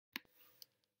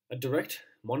A direct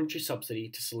monetary subsidy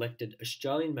to selected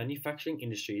Australian manufacturing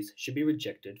industries should be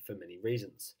rejected for many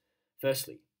reasons.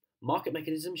 Firstly, market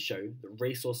mechanisms show that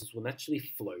resources will naturally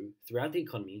flow throughout the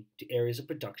economy to areas of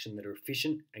production that are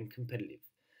efficient and competitive.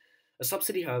 A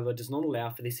subsidy, however, does not allow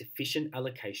for this efficient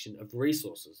allocation of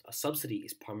resources. A subsidy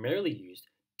is primarily used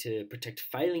to protect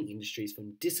failing industries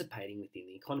from dissipating within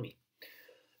the economy.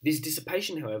 This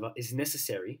dissipation, however, is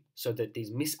necessary so that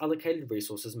these misallocated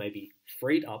resources may be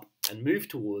freed up and moved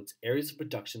towards areas of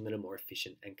production that are more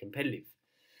efficient and competitive.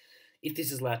 If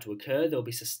this is allowed to occur, there will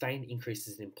be sustained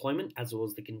increases in employment as well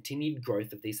as the continued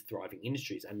growth of these thriving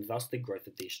industries and thus the growth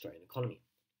of the Australian economy.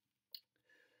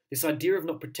 This idea of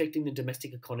not protecting the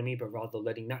domestic economy but rather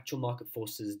letting natural market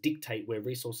forces dictate where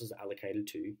resources are allocated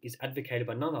to is advocated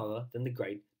by none other than the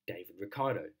great David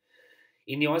Ricardo.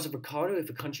 In the eyes of Ricardo,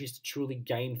 if a country is to truly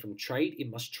gain from trade,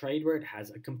 it must trade where it has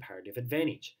a comparative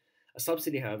advantage. A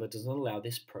subsidy, however, does not allow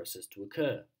this process to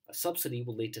occur. A subsidy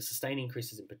will lead to sustained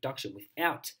increases in production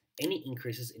without any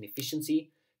increases in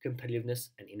efficiency, competitiveness,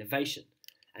 and innovation,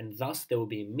 and thus there will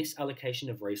be a misallocation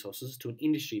of resources to an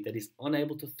industry that is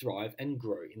unable to thrive and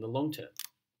grow in the long term.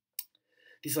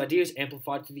 This idea is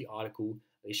amplified through the article,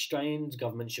 "The Australian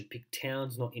government should pick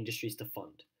towns, not industries, to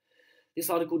fund." This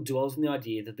article dwells on the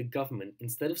idea that the government,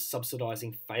 instead of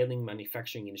subsidising failing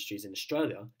manufacturing industries in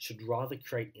Australia, should rather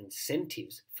create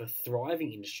incentives for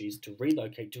thriving industries to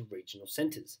relocate to regional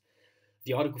centres.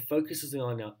 The article focuses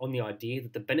on the idea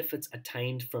that the benefits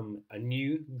attained from a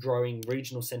new, growing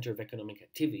regional centre of economic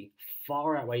activity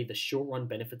far outweigh the short-run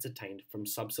benefits attained from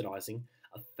subsidising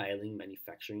a failing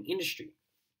manufacturing industry.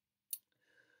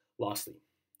 Lastly,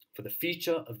 for the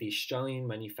future of the Australian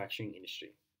manufacturing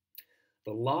industry.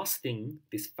 The last thing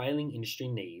this failing industry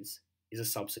needs is a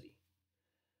subsidy.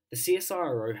 The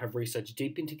CSIRO have researched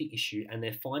deep into the issue and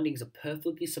their findings are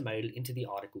perfectly summated into the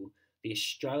article, "The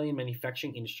Australian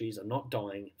manufacturing industries are not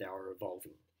dying, they are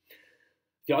evolving."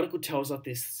 The article tells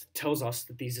us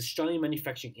that these Australian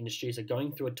manufacturing industries are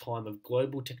going through a time of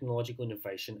global technological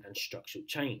innovation and structural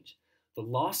change. The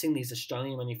last thing these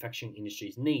Australian manufacturing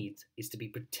industries need is to be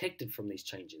protected from these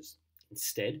changes.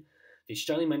 Instead, the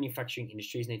Australian manufacturing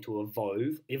industries need to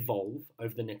evolve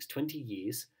over the next 20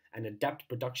 years and adapt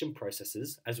production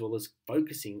processes as well as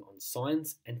focusing on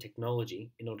science and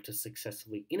technology in order to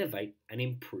successfully innovate and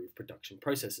improve production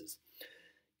processes.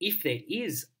 If there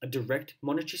is a direct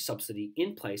monetary subsidy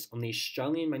in place on the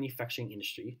Australian manufacturing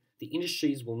industry, the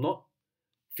industries will not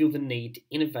feel the need to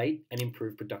innovate and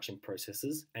improve production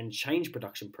processes and change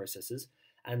production processes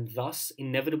and thus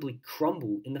inevitably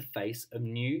crumble in the face of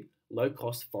new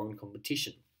low-cost foreign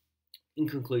competition. In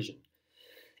conclusion,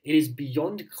 it is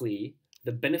beyond clear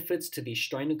the benefits to the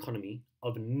Australian economy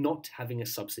of not having a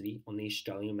subsidy on the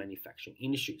Australian manufacturing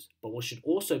industries. But what should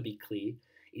also be clear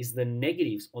is the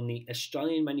negatives on the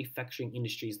Australian manufacturing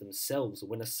industries themselves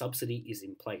when a subsidy is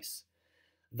in place.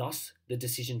 Thus, the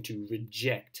decision to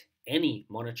reject any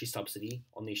monetary subsidy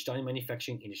on the Australian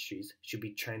manufacturing industries should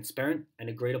be transparent and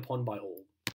agreed upon by all.